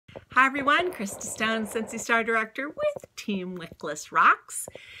Hi everyone, Krista Stone, Scentsy Star Director with Team Wickless Rocks.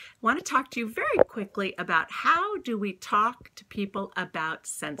 I want to talk to you very quickly about how do we talk to people about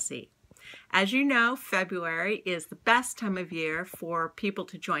Scentsy. As you know, February is the best time of year for people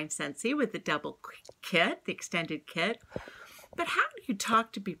to join Scentsy with the double kit, the extended kit. But how do you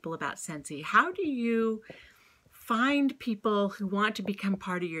talk to people about Scentsy? How do you find people who want to become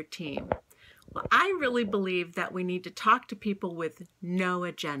part of your team? Well, I really believe that we need to talk to people with no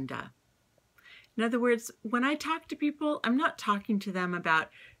agenda. In other words, when I talk to people, I'm not talking to them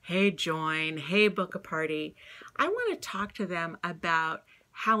about, hey, join, hey, book a party. I want to talk to them about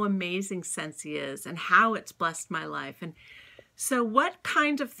how amazing Scentsy is and how it's blessed my life. And so what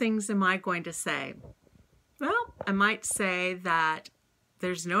kind of things am I going to say? Well, I might say that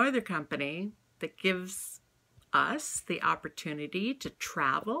there's no other company that gives us the opportunity to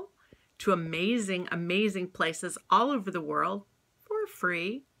travel to amazing, amazing places all over the world for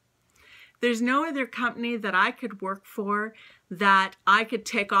free. There's no other company that I could work for that I could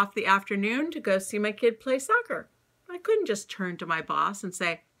take off the afternoon to go see my kid play soccer. I couldn't just turn to my boss and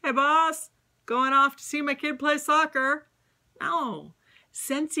say, hey boss, going off to see my kid play soccer. No,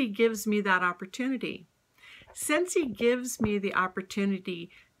 Scentsy gives me that opportunity. Scentsy gives me the opportunity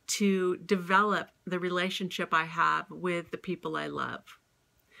to develop the relationship I have with the people I love.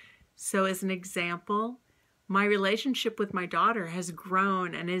 So as an example, my relationship with my daughter has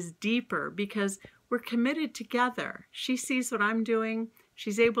grown and is deeper because we're committed together. She sees what I'm doing,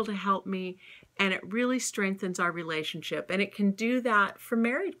 she's able to help me, and it really strengthens our relationship. And it can do that for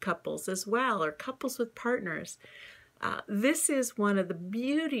married couples as well, or couples with partners. This is one of the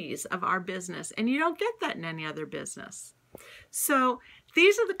beauties of our business, and you don't get that in any other business. So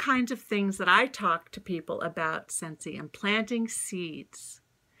these are the kinds of things that I talk to people about Scentsy and planting seeds.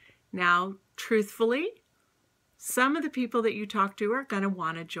 Now, truthfully, some of the people that you talk to are going to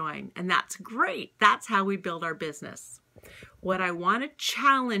want to join, and that's great. That's how we build our business. What I want to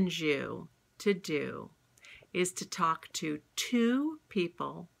challenge you to do is to talk to 2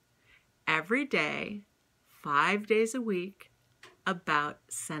 people every day, 5 days a week about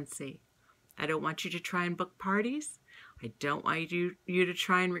Scentsy. I don't want you to try and book parties. I don't want you to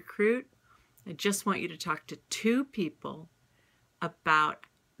try and recruit. I just want you to talk to 2 people about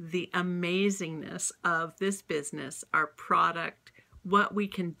the amazingness of this business, our product, what we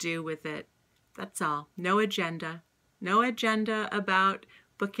can do with it. That's all. No agenda. No agenda about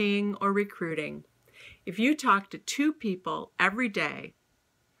booking or recruiting. If you talk to 2 people every day,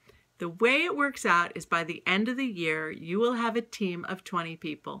 the way it works out is by the end of the year, you will have a team of 20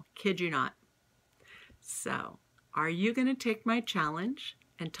 people. Kid you not. So, are you going to take my challenge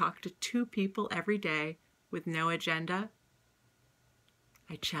and talk to 2 people every day with no agenda?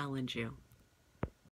 I challenge you.